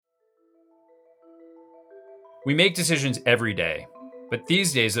We make decisions every day, but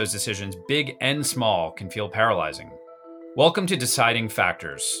these days those decisions, big and small, can feel paralyzing. Welcome to Deciding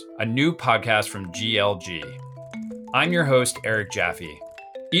Factors, a new podcast from GLG. I'm your host, Eric Jaffe.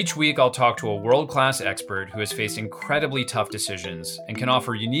 Each week I'll talk to a world-class expert who has faced incredibly tough decisions and can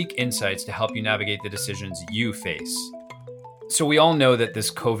offer unique insights to help you navigate the decisions you face. So we all know that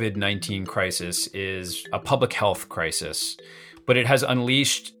this COVID-19 crisis is a public health crisis, but it has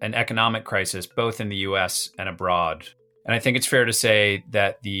unleashed an economic crisis both in the US and abroad. And I think it's fair to say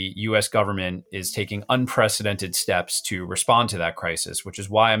that the US government is taking unprecedented steps to respond to that crisis, which is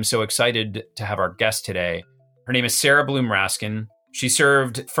why I'm so excited to have our guest today. Her name is Sarah Bloom Raskin. She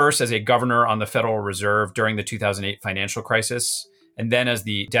served first as a governor on the Federal Reserve during the 2008 financial crisis, and then as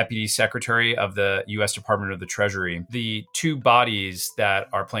the Deputy Secretary of the U.S. Department of the Treasury, the two bodies that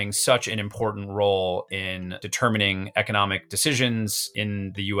are playing such an important role in determining economic decisions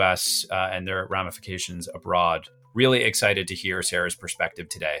in the U.S. And their ramifications abroad. Really excited to hear Sarah's perspective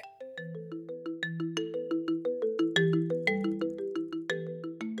today.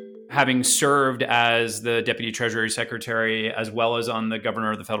 Having served as the Deputy Treasury Secretary, as well as on the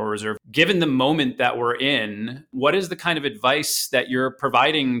Governor of the Federal Reserve, given the moment that we're in, what is the kind of advice that you're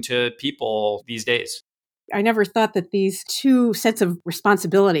providing to people these days? I never thought that these two sets of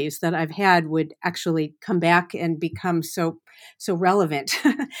responsibilities that I've had would actually come back and become so relevant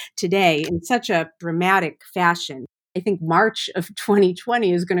today in such a dramatic fashion. I think March of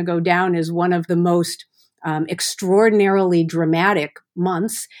 2020 is going to go down as one of the most extraordinarily dramatic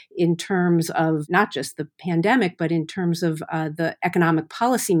months in terms of not just the pandemic, but in terms of the economic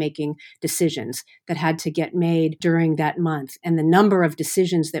policymaking decisions that had to get made during that month. And the number of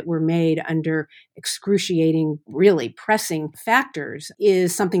decisions that were made under excruciating, really pressing factors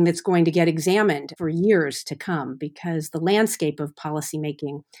is something that's going to get examined for years to come because the landscape of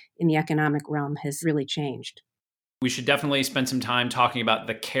policymaking in the economic realm has really changed. We should definitely spend some time talking about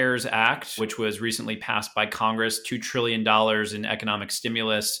the CARES Act, which was recently passed by Congress, $2 trillion in economic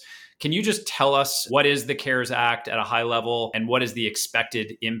stimulus. Can you just tell us what is the CARES Act at a high level and what is the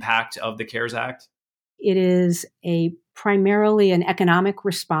expected impact of the CARES Act? It is primarily an economic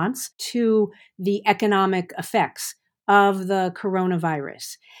response to the economic effects of the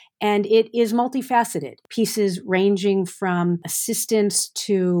coronavirus. And it is multifaceted, pieces ranging from assistance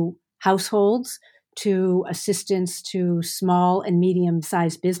to households, to assistance to small and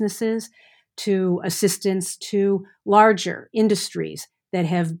medium-sized businesses, to assistance to larger industries that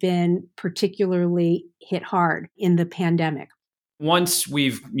have been particularly hit hard in the pandemic. Once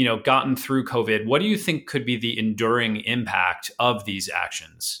we've, gotten through COVID, what do you think could be the enduring impact of these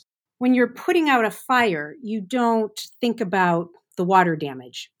actions? When you're putting out a fire, you don't think about the water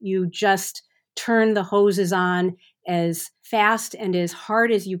damage. You just turn the hoses on as fast and as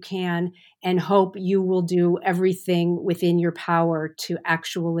hard as you can and hope you will do everything within your power to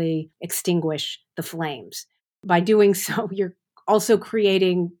actually extinguish the flames. By doing so, you're also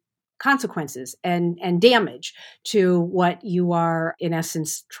creating consequences and damage to what you are, in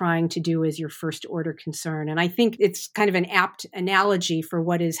essence, trying to do as your first order concern. And I think it's kind of an apt analogy for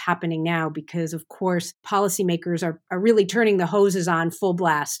what is happening now because, of course, policymakers are really turning the hoses on full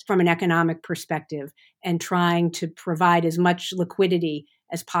blast from an economic perspective and trying to provide as much liquidity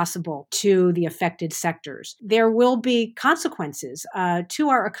as possible to the affected sectors. There will be consequences to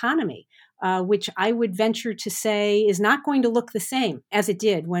our economy, which I would venture to say is not going to look the same as it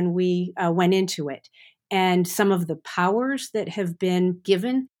did when we went into it. And some of the powers that have been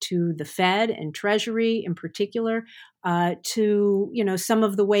given to the Fed and Treasury in particular, to some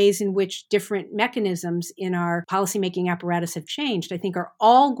of the ways in which different mechanisms in our policymaking apparatus have changed, I think are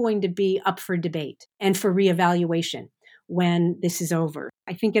all going to be up for debate and for reevaluation when this is over.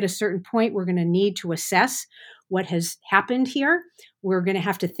 I think at a certain point, we're going to need to assess what has happened here. We're going to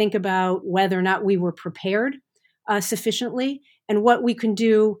have to think about whether or not we were prepared sufficiently and what we can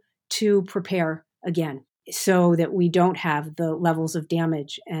do to prepare again so that we don't have the levels of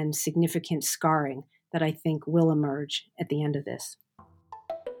damage and significant scarring that I think will emerge at the end of this.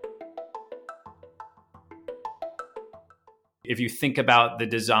 If you think about the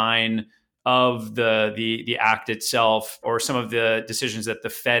design of the act itself or some of the decisions that the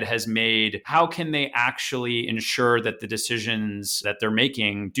Fed has made, how can they actually ensure that the decisions that they're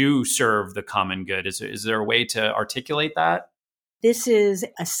making do serve the common good? Is there a way to articulate that? This is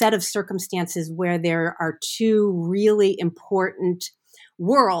a set of circumstances where there are two really important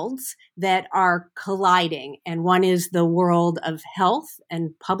worlds that are colliding. And one is the world of health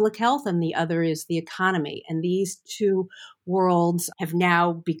and public health, and the other is the economy. And these two worlds have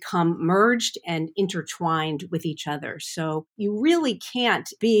now become merged and intertwined with each other. So you really can't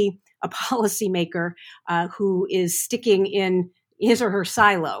be a policymaker who is sticking in his or her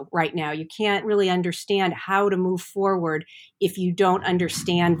silo right now. You can't really understand how to move forward if you don't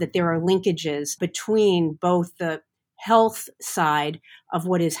understand that there are linkages between both the health side of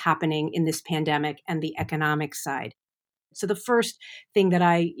what is happening in this pandemic and the economic side. So the first thing that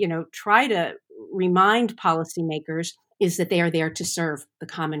I, try to remind policymakers is that they are there to serve the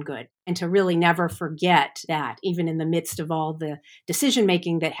common good and to really never forget that, even in the midst of all the decision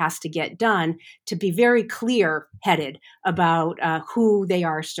making that has to get done, to be very clear headed about who they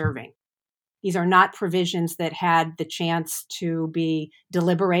are serving. These are not provisions that had the chance to be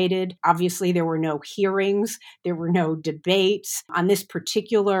deliberated. Obviously, there were no hearings, there were no debates on this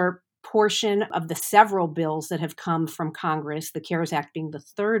particular portion of the several bills that have come from Congress, the CARES Act being the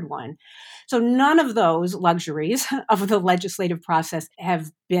third one. So none of those luxuries of the legislative process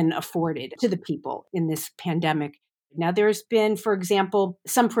have been afforded to the people in this pandemic. Now, there's been, for example,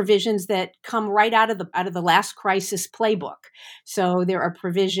 some provisions that come right out of the last crisis playbook. So there are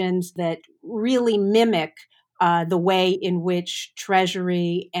provisions that really mimic the way in which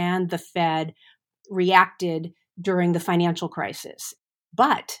Treasury and the Fed reacted during the financial crisis.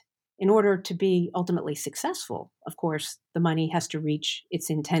 But in order to be ultimately successful, of course, the money has to reach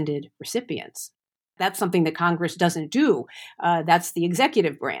its intended recipients. That's something that Congress doesn't do. That's the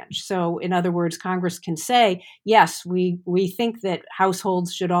executive branch. So in other words, Congress can say, yes, we think that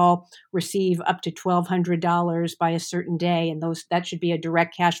households should all receive up to $1,200 by a certain day, and that should be a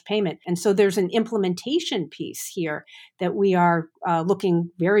direct cash payment. And so there's an implementation piece here that we are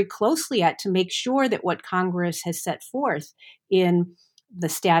looking very closely at to make sure that what Congress has set forth in the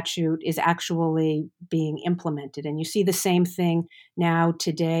statute is actually being implemented. And you see the same thing now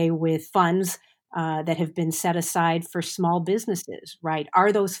today with funds that have been set aside for small businesses, right?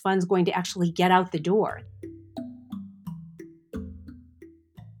 Are those funds going to actually get out the door?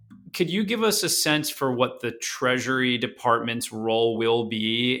 Could you give us a sense for what the Treasury Department's role will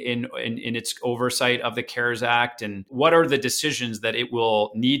be in its oversight of the CARES Act? And what are the decisions that it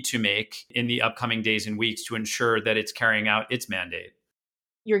will need to make in the upcoming days and weeks to ensure that it's carrying out its mandate?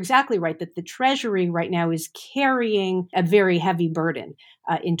 You're exactly right that the Treasury right now is carrying a very heavy burden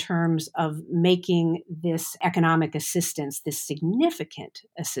in terms of making this economic assistance, this significant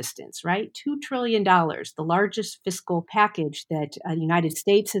assistance, right? $2 trillion, the largest fiscal package that the United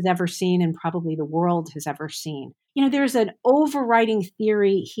States has ever seen and probably the world has ever seen. There's an overriding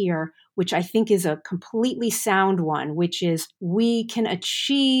theory here, which I think is a completely sound one, which is we can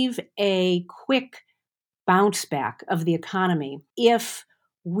achieve a quick bounce back of the economy if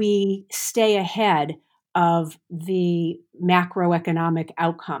we stay ahead of the macroeconomic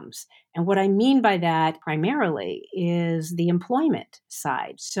outcomes. And what I mean by that primarily is the employment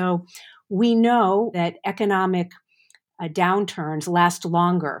side. So we know that economic downturns last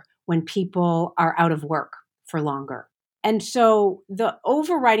longer when people are out of work for longer. And so the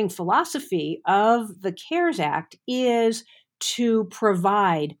overriding philosophy of the CARES Act is to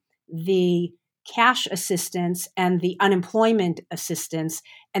provide the cash assistance and the unemployment assistance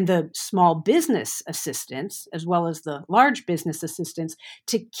and the small business assistance, as well as the large business assistance,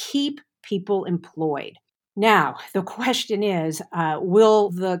 to keep people employed. Now, the question is,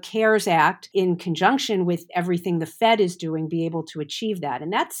 will the CARES Act, in conjunction with everything the Fed is doing, be able to achieve that?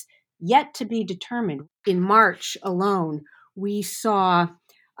 And that's yet to be determined. In March alone, we saw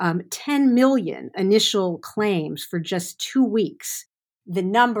 10 million initial claims for just 2 weeks. The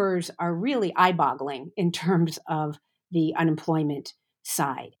numbers are really eye-boggling in terms of the unemployment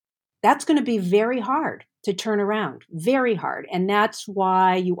side. That's going to be very hard to turn around, very hard. And that's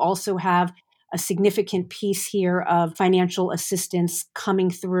why you also have a significant piece here of financial assistance coming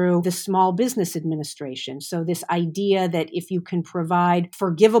through the Small Business Administration. So this idea that if you can provide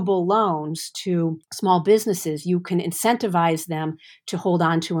forgivable loans to small businesses, you can incentivize them to hold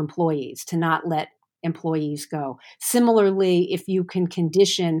on to employees, to not let employees go. Similarly, if you can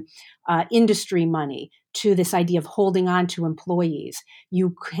condition industry money to this idea of holding on to employees,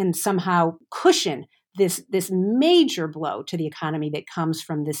 you can somehow cushion this major blow to the economy that comes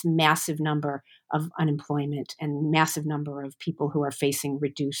from this massive number of unemployment and massive number of people who are facing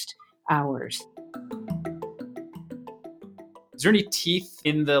reduced hours. Is there any teeth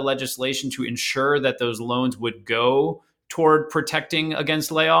in the legislation to ensure that those loans would go toward protecting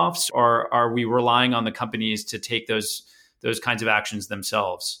against layoffs, or are we relying on the companies to take those kinds of actions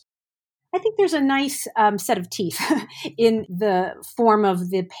themselves? I think there's a nice set of teeth in the form of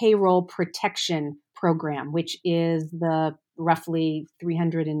the Payroll Protection Program, which is the roughly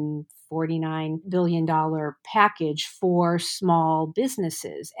 $349 billion package for small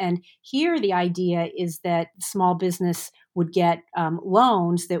businesses. And here the idea is that small business would get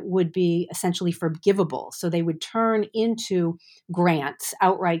loans that would be essentially forgivable. So they would turn into grants,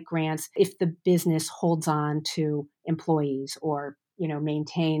 outright grants, if the business holds on to employees or,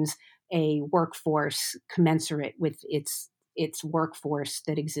 maintains a workforce commensurate with its workforce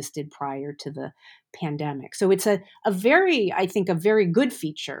that existed prior to the pandemic. So it's a very good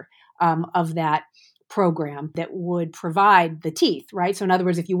feature of that program that would provide the teeth, right? So in other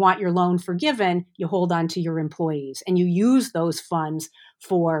words, if you want your loan forgiven, you hold on to your employees and you use those funds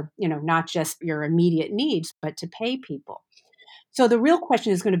for, not just your immediate needs, but to pay people. So the real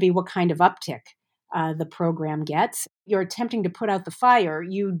question is going to be what kind of uptick the program gets. You're attempting to put out the fire.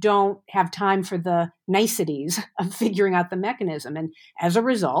 You don't have time for the niceties of figuring out the mechanism. And as a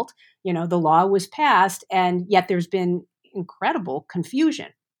result, the law was passed, and yet there's been incredible confusion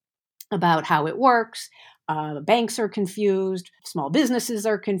about how it works. Banks are confused. Small businesses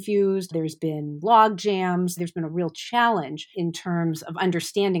are confused. There's been log jams. There's been a real challenge in terms of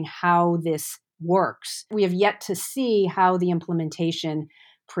understanding how this works. We have yet to see how the implementation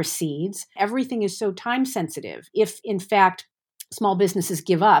proceeds. Everything is so time sensitive. If, in fact, small businesses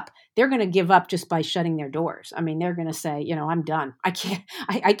give up, they're going to give up just by shutting their doors. I mean, they're going to say, I'm done. I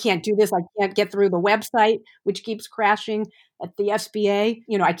can't do this. I can't get through the website, which keeps crashing at the SBA.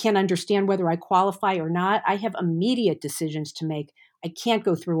 I can't understand whether I qualify or not. I have immediate decisions to make. I can't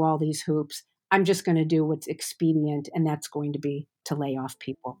go through all these hoops. I'm just going to do what's expedient, and that's going to be to lay off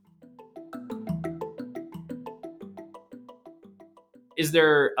people. Is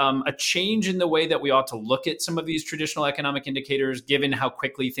there a change in the way that we ought to look at some of these traditional economic indicators, given how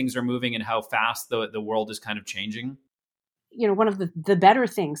quickly things are moving and how fast the world is kind of changing? One of the better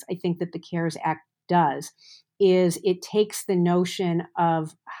things I think that the CARES Act does is it takes the notion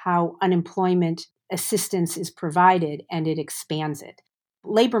of how unemployment assistance is provided and it expands it.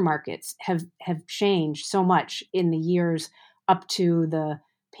 Labor markets have changed so much in the years up to the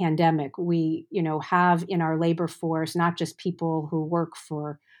pandemic. We, have in our labor force not just people who work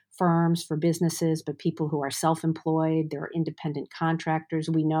for firms, for businesses, but people who are self-employed. There are independent contractors.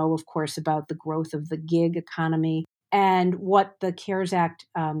 We know, of course, about the growth of the gig economy. And what the CARES Act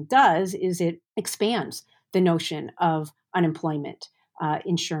does is it expands the notion of unemployment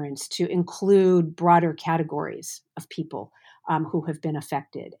insurance to include broader categories of people who have been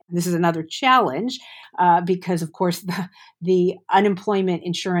affected. This is another challenge because, of course, the unemployment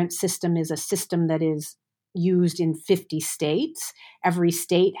insurance system is a system that is used in 50 states. Every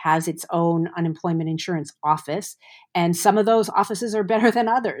state has its own unemployment insurance office, and some of those offices are better than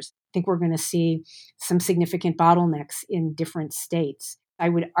others. I think we're going to see some significant bottlenecks in different states. I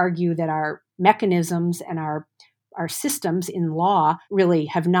would argue that our mechanisms and our systems in law really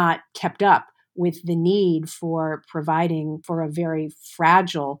have not kept up with the need for providing for a very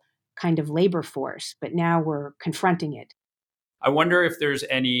fragile kind of labor force, but now we're confronting it. I wonder if there's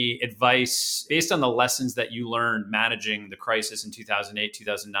any advice based on the lessons that you learned managing the crisis in 2008,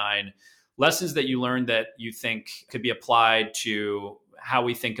 2009, lessons that you learned that you think could be applied to how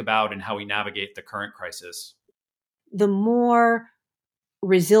we think about and how we navigate the current crisis. The more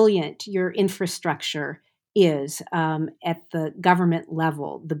resilient your infrastructure is at the government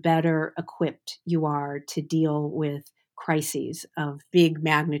level, the better equipped you are to deal with crises of big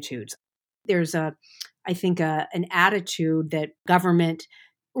magnitudes. There's an attitude that government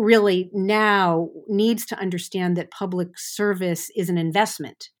really now needs to understand that public service is an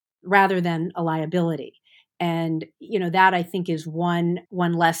investment rather than a liability. And, that I think is one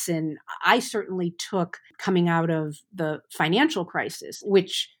lesson I certainly took coming out of the financial crisis,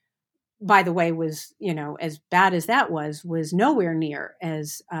 which, by the way, was, as bad as that was nowhere near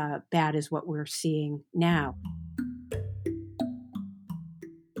as bad as what we're seeing now.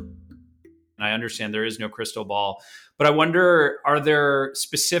 I understand there is no crystal ball, but I wonder, are there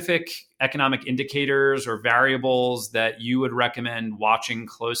specific economic indicators or variables that you would recommend watching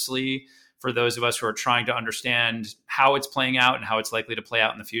closely for those of us who are trying to understand how it's playing out and how it's likely to play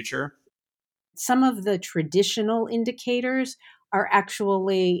out in the future? Some of the traditional indicators are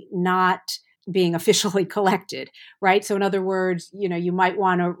actually not being officially collected, right? So in other words, you might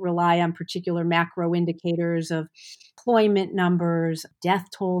want to rely on particular macro indicators of employment numbers, death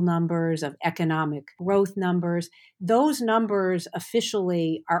toll numbers, of economic growth numbers. Those numbers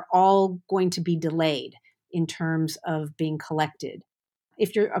officially are all going to be delayed in terms of being collected.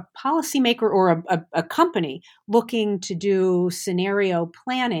 If you're a policymaker or a company looking to do scenario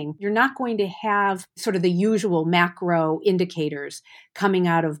planning, you're not going to have sort of the usual macro indicators coming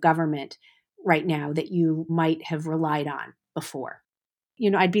out of government right now that you might have relied on before.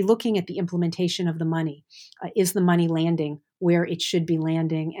 I'd be looking at the implementation of the money. Is the money landing where it should be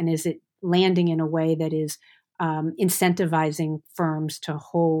landing? And is it landing in a way that is incentivizing firms to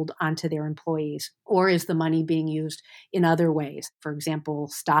hold onto their employees? Or is the money being used in other ways? For example,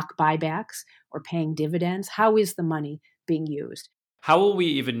 stock buybacks or paying dividends? How is the money being used? How will we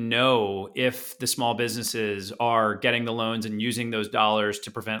even know if the small businesses are getting the loans and using those dollars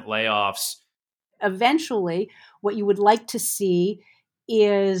to prevent layoffs? Eventually, what you would like to see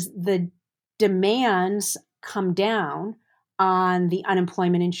is the demands come down on the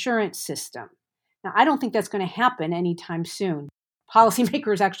unemployment insurance system. Now, I don't think that's going to happen anytime soon.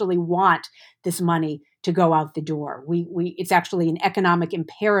 Policymakers actually want this money to go out the door. It's actually an economic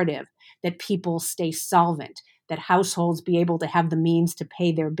imperative that people stay solvent, that households be able to have the means to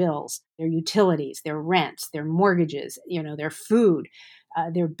pay their bills, their utilities, their rents, their mortgages, their food,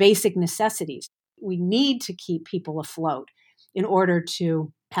 their basic necessities. We need to keep people afloat in order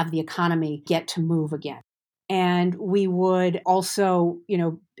to have the economy get to move again. And we would also,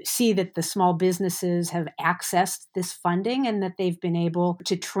 see that the small businesses have accessed this funding and that they've been able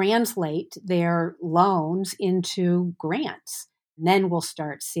to translate their loans into grants. And then we'll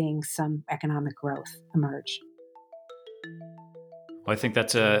start seeing some economic growth emerge. Well, I think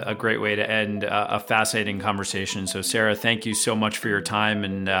that's a great way to end a fascinating conversation. So, Sarah, thank you so much for your time,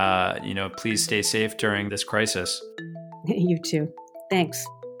 and please stay safe during this crisis. You too. Thanks.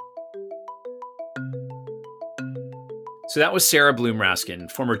 So that was Sarah Bloom Raskin,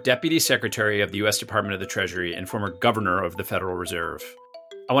 former Deputy Secretary of the U.S. Department of the Treasury and former Governor of the Federal Reserve.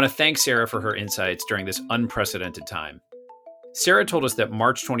 I want to thank Sarah for her insights during this unprecedented time. Sarah told us that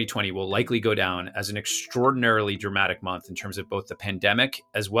March 2020 will likely go down as an extraordinarily dramatic month in terms of both the pandemic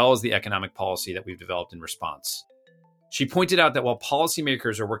as well as the economic policy that we've developed in response. She pointed out that while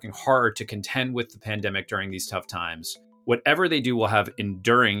policymakers are working hard to contend with the pandemic during these tough times, whatever they do will have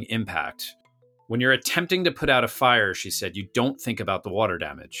enduring impact. When you're attempting to put out a fire, she said, you don't think about the water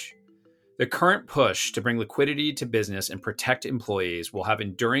damage. The current push to bring liquidity to business and protect employees will have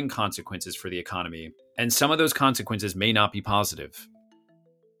enduring consequences for the economy, and some of those consequences may not be positive.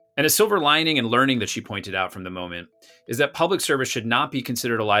 And a silver lining and learning that she pointed out from the moment is that public service should not be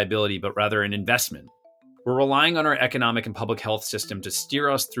considered a liability, but rather an investment. We're relying on our economic and public health system to steer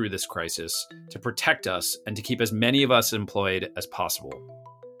us through this crisis, to protect us, and to keep as many of us employed as possible.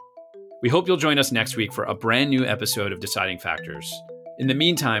 We hope you'll join us next week for a brand new episode of Deciding Factors. In the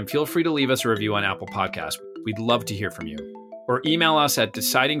meantime, feel free to leave us a review on Apple Podcasts. We'd love to hear from you. Or email us at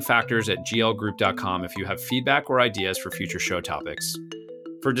decidingfactors@glgroup.com if you have feedback or ideas for future show topics.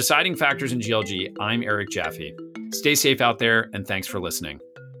 For Deciding Factors in GLG, I'm Eric Jaffe. Stay safe out there, and thanks for listening.